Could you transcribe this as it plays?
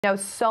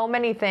So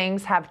many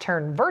things have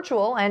turned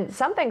virtual, and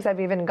some things have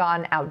even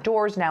gone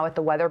outdoors now with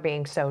the weather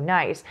being so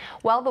nice.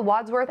 Well, the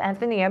Wadsworth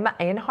Atheneum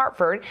in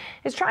Hartford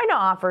is trying to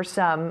offer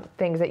some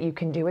things that you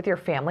can do with your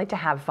family to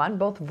have fun,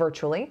 both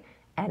virtually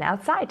and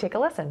outside. Take a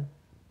listen.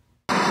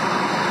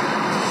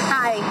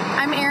 Hi,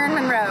 I'm Erin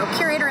Monroe,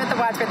 curator at the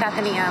Wadsworth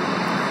Atheneum.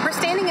 We're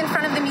standing in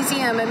front of the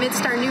museum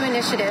amidst our new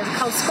initiative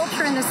called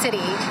Sculpture in the City,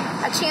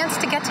 a chance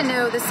to get to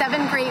know the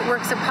 7 great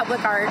works of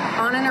public art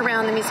on and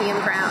around the museum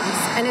grounds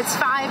and its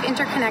 5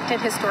 interconnected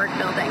historic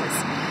buildings.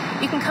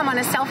 You can come on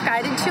a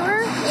self-guided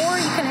tour, or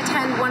you can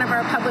attend one of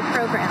our public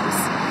programs.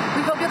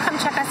 We hope you'll come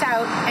check us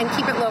out and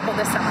keep it local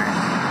this summer.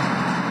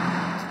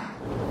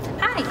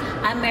 Hi,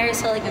 I'm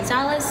Marisol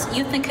Gonzalez,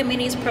 Youth and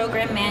Communities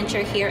Program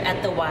Manager here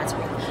at the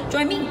Wadsworth.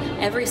 Join me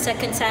every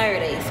second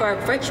Saturday for our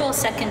virtual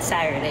Second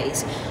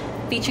Saturdays,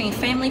 featuring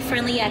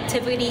family-friendly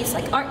activities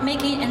like art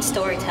making and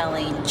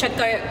storytelling. Check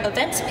our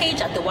events page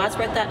at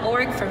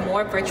thewadsworth.org for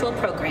more virtual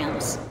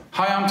programs.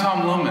 Hi, I'm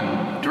Tom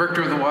Lohman,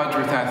 Director of the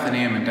Wadsworth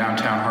Atheneum in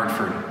downtown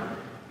Hartford.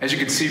 As you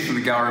can see from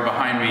the gallery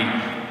behind me,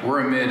 we're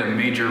amid a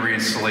major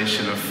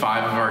reinstallation of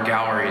 5 of our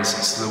galleries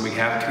so that we can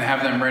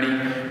have them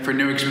ready for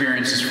new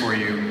experiences for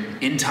you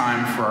in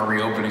time for our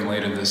reopening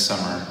later this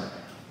summer.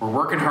 We're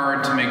working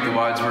hard to make the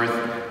Wadsworth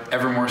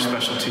ever more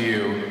special to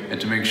you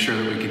and to make sure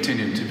that we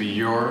continue to be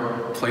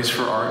your place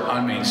for art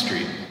on Main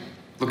Street.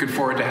 Looking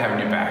forward to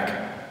having you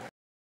back.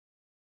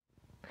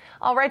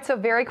 All right, so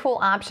very cool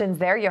options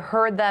there. You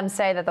heard them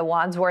say that the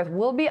Wadsworth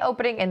will be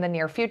opening in the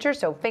near future,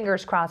 so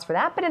fingers crossed for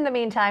that. But in the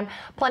meantime,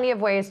 plenty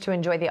of ways to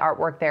enjoy the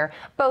artwork there,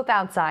 both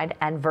outside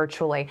and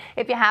virtually.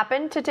 If you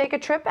happen to take a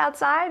trip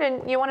outside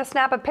and you want to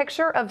snap a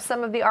picture of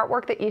some of the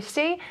artwork that you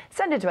see,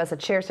 send it to us at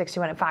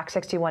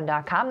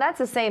share61@fox61.com. That's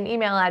the same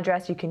email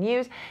address you can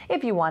use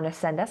if you want to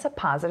send us a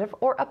positive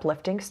or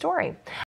uplifting story.